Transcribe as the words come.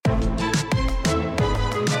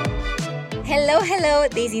Hello,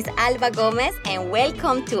 this is Alba Gomez and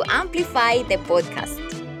welcome to Amplify the podcast.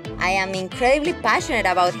 I am incredibly passionate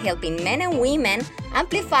about helping men and women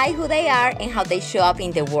amplify who they are and how they show up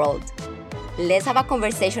in the world. Let's have a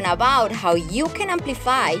conversation about how you can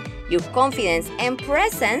amplify your confidence and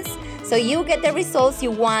presence so you get the results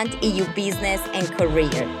you want in your business and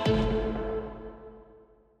career.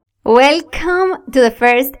 Welcome to the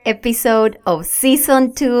first episode of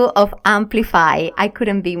Season 2 of Amplify. I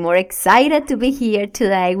couldn't be more excited to be here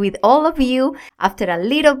today with all of you after a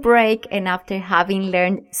little break and after having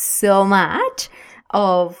learned so much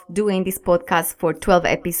of doing this podcast for 12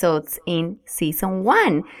 episodes in Season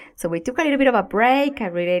 1. So we took a little bit of a break. I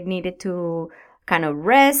really needed to kind of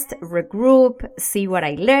rest, regroup, see what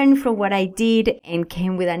I learned from what I did, and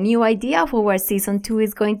came with a new idea for what Season 2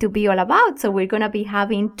 is going to be all about. So we're going to be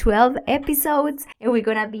having 12 episodes, and we're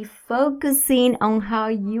going to be focusing on how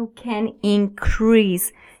you can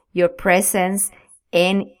increase your presence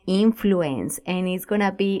and influence. And it's going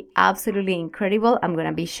to be absolutely incredible. I'm going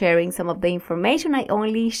to be sharing some of the information I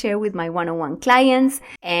only share with my one-on-one clients.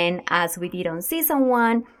 And as we did on Season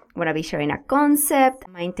 1, I'm going to be sharing a concept.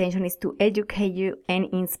 My intention is to educate you and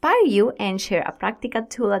inspire you and share a practical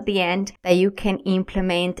tool at the end that you can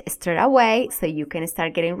implement straight away so you can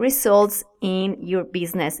start getting results in your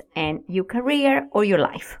business and your career or your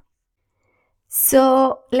life.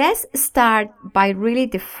 So let's start by really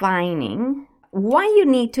defining why you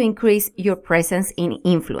need to increase your presence in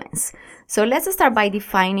influence. So let's start by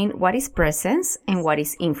defining what is presence and what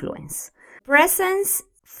is influence. Presence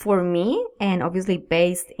for me, and obviously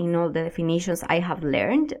based in all the definitions I have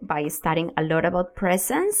learned by studying a lot about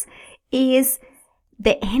presence, is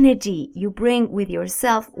the energy you bring with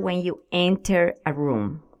yourself when you enter a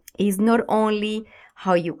room. It's not only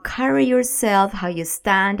how you carry yourself, how you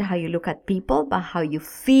stand, how you look at people, but how you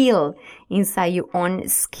feel inside your own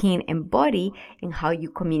skin and body and how you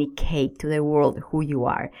communicate to the world who you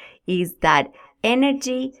are. Is that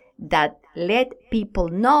energy that let people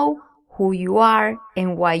know who you are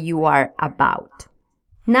and what you are about.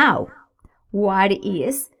 Now, what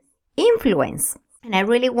is influence? And I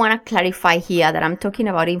really want to clarify here that I'm talking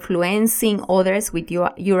about influencing others with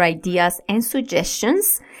your ideas and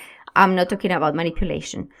suggestions. I'm not talking about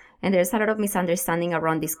manipulation. And there's a lot of misunderstanding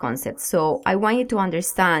around this concept. So I want you to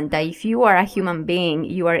understand that if you are a human being,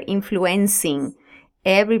 you are influencing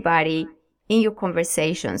everybody in your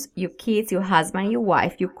conversations, your kids, your husband, your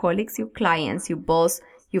wife, your colleagues, your clients, your boss,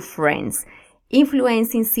 your friends.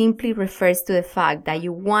 Influencing simply refers to the fact that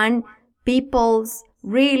you want people's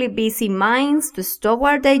really busy minds to stop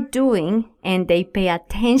what they're doing and they pay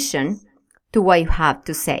attention to what you have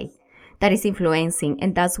to say. That is influencing,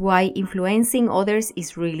 and that's why influencing others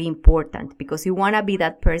is really important, because you want to be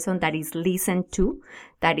that person that is listened to,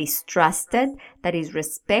 that is trusted, that is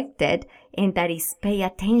respected, and that is pay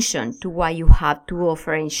attention to what you have to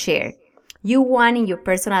offer and share. You want in your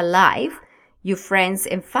personal life your friends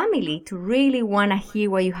and family to really want to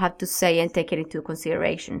hear what you have to say and take it into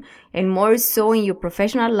consideration. And more so in your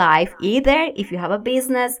professional life, either if you have a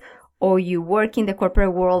business or you work in the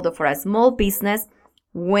corporate world or for a small business,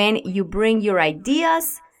 when you bring your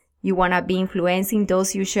ideas, you want to be influencing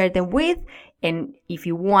those you share them with. And if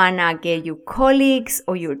you want to get your colleagues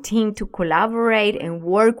or your team to collaborate and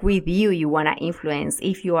work with you, you want to influence.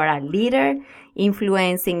 If you are a leader,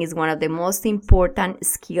 influencing is one of the most important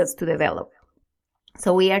skills to develop.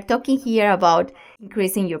 So we are talking here about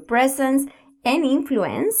increasing your presence and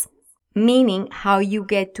influence, meaning how you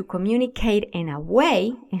get to communicate in a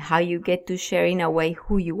way and how you get to share in a way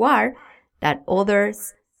who you are, that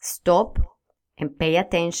others stop and pay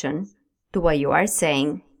attention to what you are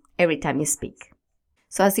saying every time you speak.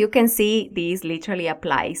 So as you can see, this literally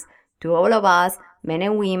applies to all of us, men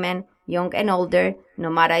and women, young and older, no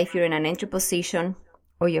matter if you're in an entry position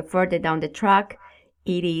or you're further down the track.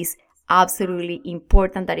 It is absolutely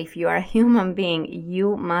important that if you are a human being,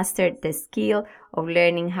 you master the skill of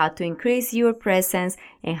learning how to increase your presence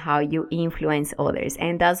and how you influence others.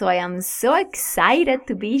 And that's why I'm so excited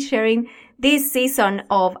to be sharing this season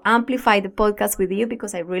of Amplify the podcast with you,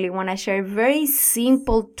 because I really want to share very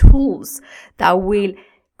simple tools that will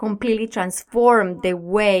completely transform the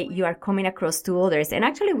way you are coming across to others. And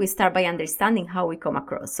actually, we start by understanding how we come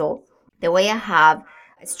across. So the way I have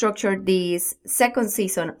structured this second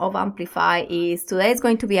season of Amplify is today is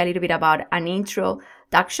going to be a little bit about an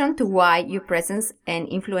introduction to why your presence and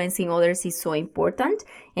influencing others is so important.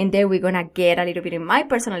 And then we're going to get a little bit in my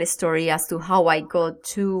personal story as to how I got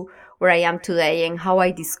to where I am today and how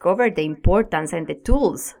I discovered the importance and the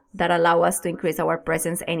tools that allow us to increase our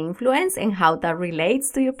presence and influence and how that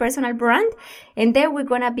relates to your personal brand. And then we're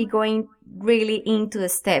going to be going really into the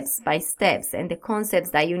steps by steps and the concepts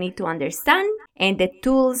that you need to understand and the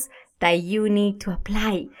tools that you need to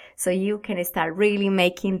apply so you can start really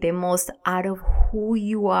making the most out of who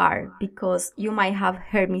you are. Because you might have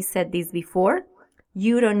heard me say this before,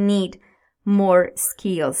 you don't need more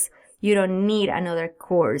skills. You don't need another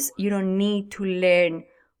course. You don't need to learn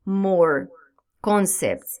more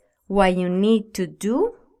concepts. What you need to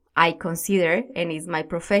do, I consider, and it's my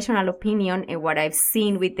professional opinion and what I've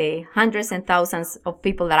seen with the hundreds and thousands of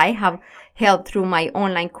people that I have helped through my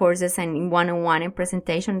online courses and in one-on-one and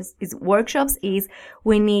presentations, workshops, is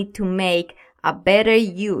we need to make a better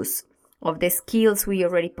use of the skills we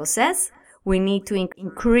already possess. We need to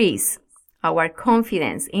increase our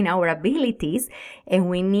confidence in our abilities, and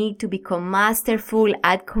we need to become masterful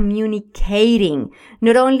at communicating,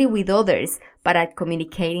 not only with others, but at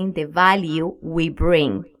communicating the value we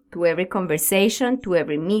bring to every conversation, to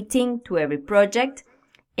every meeting, to every project.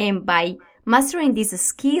 And by mastering these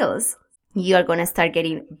skills, you are going to start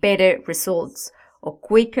getting better results or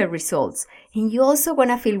quicker results. And you're also going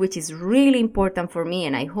to feel, which is really important for me,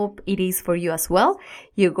 and I hope it is for you as well,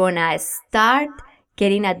 you're going to start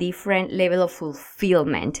getting a different level of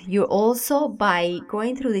fulfillment. You're also, by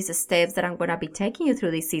going through these steps that I'm going to be taking you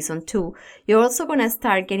through this season 2, you're also going to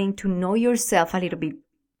start getting to know yourself a little bit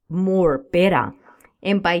more better.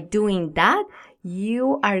 And by doing that,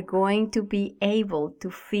 you are going to be able to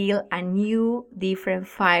feel a new, different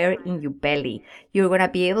fire in your belly. You're going to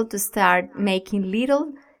be able to start making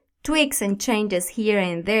little tweaks and changes here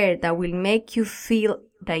and there that will make you feel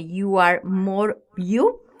that you are more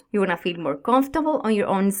you. You're going to feel more comfortable on your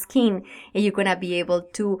own skin, and you're going to be able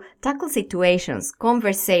to tackle situations,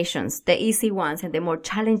 conversations, the easy ones and the more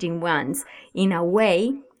challenging ones, in a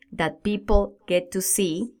way that people get to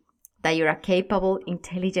see that you're a capable,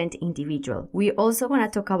 intelligent individual. We're also going to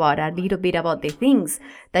talk about a little bit about the things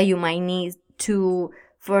that you might need to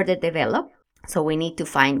further develop. So we need to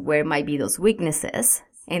find where might be those weaknesses,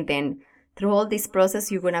 and then through all this process,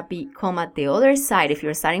 you're going to become at the other side. If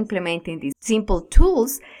you start implementing these simple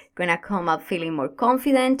tools, you're going to come up feeling more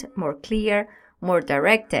confident, more clear, more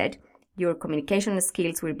directed. Your communication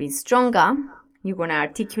skills will be stronger. You're going to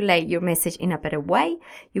articulate your message in a better way.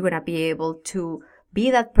 You're going to be able to be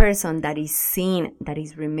that person that is seen, that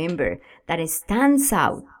is remembered, that stands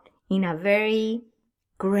out in a very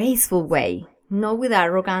graceful way. Not with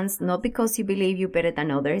arrogance, not because you believe you're better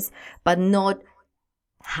than others, but not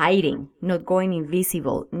hiding, not going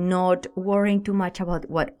invisible, not worrying too much about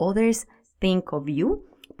what others think of you,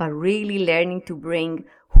 but really learning to bring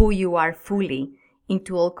who you are fully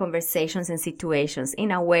into all conversations and situations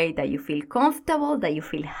in a way that you feel comfortable, that you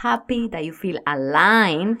feel happy, that you feel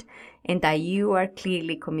aligned, and that you are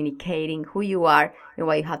clearly communicating who you are and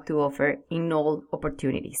what you have to offer in all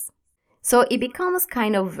opportunities. So it becomes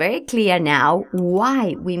kind of very clear now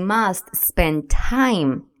why we must spend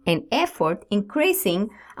time and effort increasing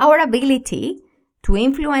our ability to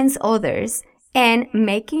influence others and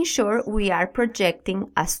making sure we are projecting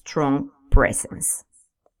a strong presence.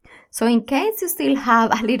 So in case you still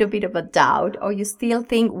have a little bit of a doubt, or you still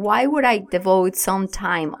think, why would I devote some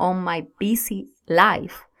time on my busy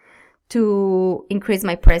life to increase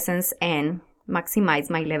my presence and maximize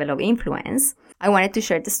my level of influence, I wanted to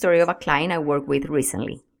share the story of a client I worked with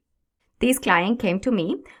recently. This client came to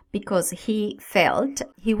me because he felt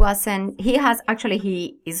he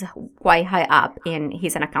is quite high up, and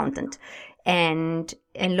he's an accountant and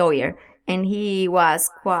lawyer, and he was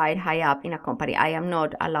quite high up in a company. I am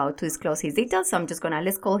not allowed to disclose his details, so I'm just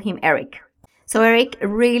let's call him Eric. So Eric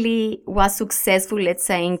really was successful, let's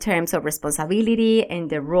say, in terms of responsibility and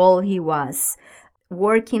the role he was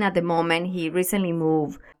working at the moment. He recently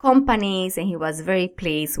moved companies, and he was very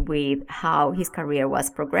pleased with how his career was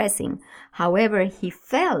progressing. However, he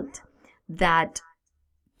felt that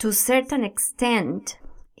to a certain extent,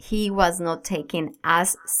 he was not taken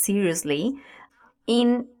as seriously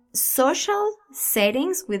in social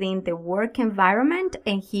settings within the work environment,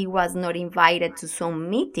 and he was not invited to some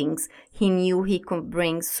meetings. He knew he could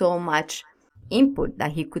bring so much input,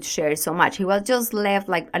 that he could share so much. He was just left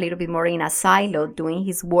like a little bit more in a silo, doing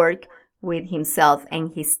his work with himself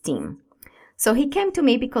and his team. So he came to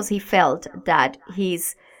me because he felt that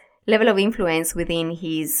his level of influence within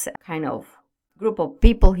his kind of group of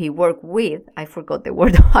people he worked with, I forgot the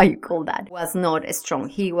word how you call that, was not strong.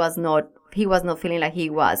 He was not feeling like he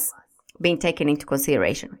was being taken into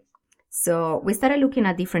consideration. So we started looking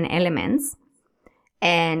at different elements,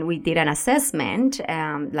 and we did an assessment,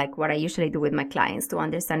 like what I usually do with my clients, to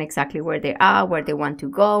understand exactly where they are, where they want to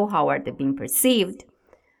go, how are they being perceived.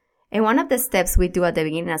 And one of the steps we do at the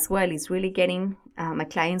beginning as well is really getting my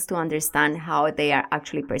clients to understand how they are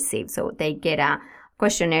actually perceived. So they get a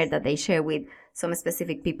questionnaire that they share with some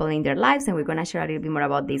specific people in their lives, and we're going to share a little bit more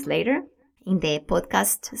about this later in the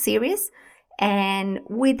podcast series. And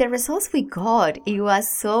with the results we got, it was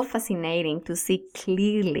so fascinating to see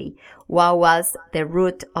clearly what was the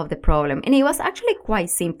root of the problem. And it was actually quite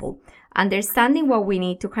simple. Understanding what we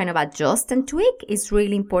need to kind of adjust and tweak is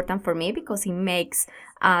really important for me because it makes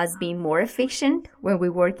us be more efficient when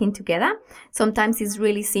we're working together. Sometimes it's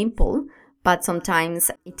really simple, but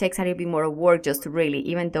sometimes it takes a little bit more work just to really,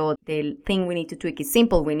 even though the thing we need to tweak is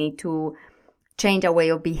simple, we need to change our way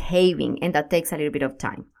of behaving, and that takes a little bit of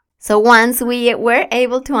time. So once we were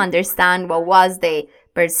able to understand what was the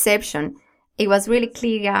perception, it was really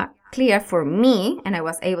clear for me, and I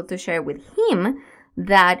was able to share with him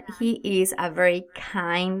that he is a very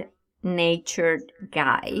kind-natured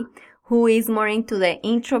guy who is more into the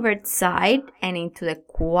introvert side and into the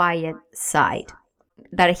quiet side.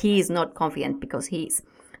 That he is not confident because he is.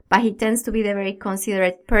 But he tends to be the very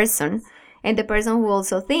considerate person, and the person who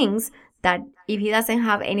also thinks that if he doesn't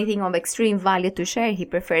have anything of extreme value to share, he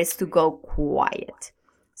prefers to go quiet.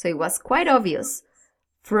 So it was quite obvious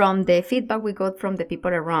from the feedback we got from the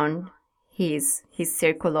people around his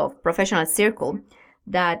circle of professional circle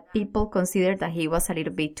that people considered that he was a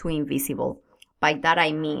little bit too invisible. By that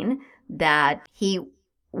I mean that he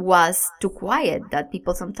was too quiet, that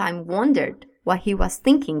people sometimes wondered what he was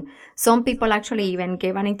thinking. Some people actually even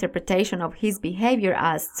gave an interpretation of his behavior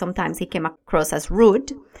as sometimes he came across as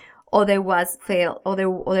rude.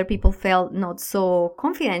 Other people felt not so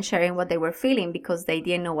confident sharing what they were feeling because they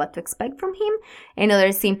didn't know what to expect from him. And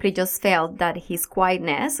others simply just felt that his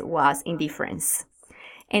quietness was indifference.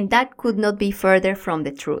 And that could not be further from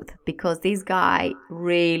the truth because this guy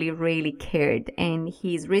really, really cared. And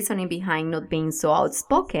his reasoning behind not being so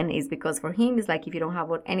outspoken is because for him, it's like if you don't have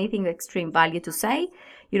anything of extreme value to say,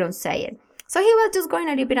 you don't say it. So he was just going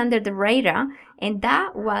a little bit under the radar, and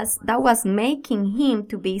that was making him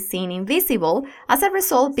to be seen invisible. As a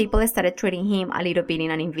result, people started treating him a little bit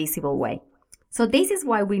in an invisible way. So this is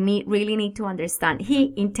why we really need to understand.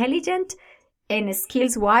 He intelligent, and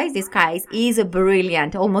skills-wise, this guy is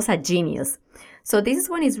brilliant, almost a genius. So this is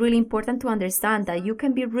when it's really important to understand that you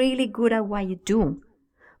can be really good at what you do.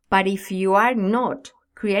 But if you are not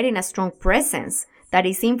creating a strong presence that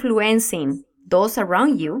is influencing those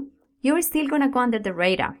around you, you're still going to go under the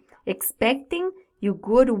radar. Expecting your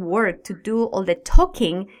good work to do all the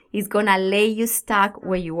talking is going to lay you stuck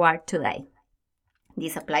where you are today.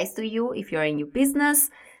 This applies to you if you're in your business,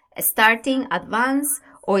 starting, advanced,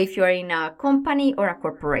 or if you're in a company or a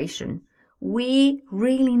corporation. We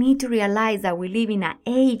really need to realize that we live in an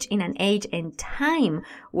age and time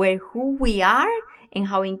where who we are and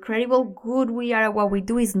how incredible good we are at what we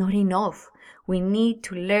do is not enough. We need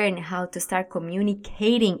to learn how to start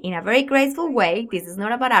communicating in a very graceful way. This is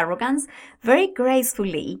not about arrogance. Very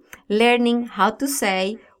gracefully learning how to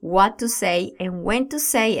say, what to say, and when to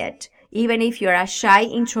say it. Even if you're a shy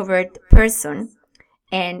introvert person,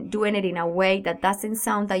 and doing it in a way that doesn't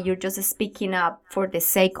sound that you're just speaking up for the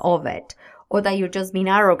sake of it, or that you're just being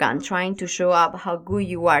arrogant, trying to show up how good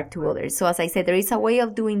you are to others. So as I said, there is a way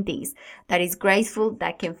of doing this that is graceful,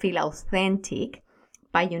 that can feel authentic,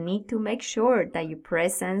 but you need to make sure that your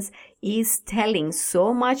presence is telling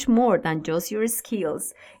so much more than just your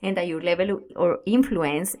skills, and that your level or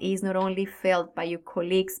influence is not only felt by your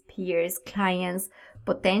colleagues, peers, clients,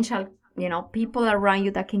 potential people around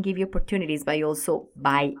you that can give you opportunities, but also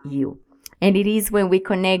by you. And it is when we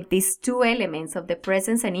connect these two elements of the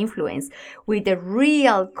presence and influence with the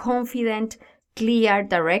real, confident, clear,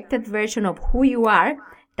 directed version of who you are,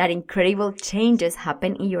 that incredible changes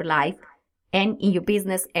happen in your life and in your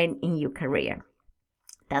business and in your career.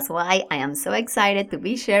 That's why I am so excited to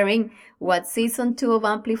be sharing what season 2 of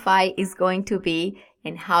Amplify is going to be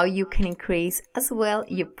and how you can increase as well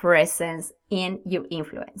your presence and your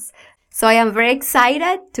influence. So I am very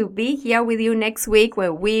excited to be here with you next week,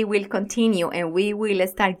 where we will continue and we will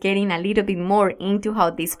start getting a little bit more into how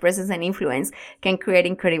this presence and influence can create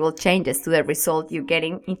incredible changes to the result you're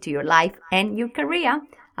getting into your life and your career.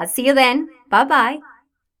 I'll see you then. Bye-bye.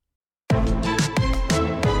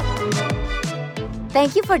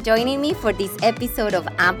 Thank you for joining me for this episode of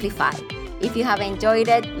Amplify. If you have enjoyed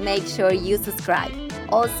it, make sure you subscribe.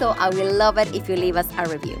 Also, I will love it if you leave us a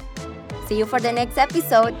review. See you for the next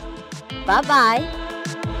episode. Bye-bye.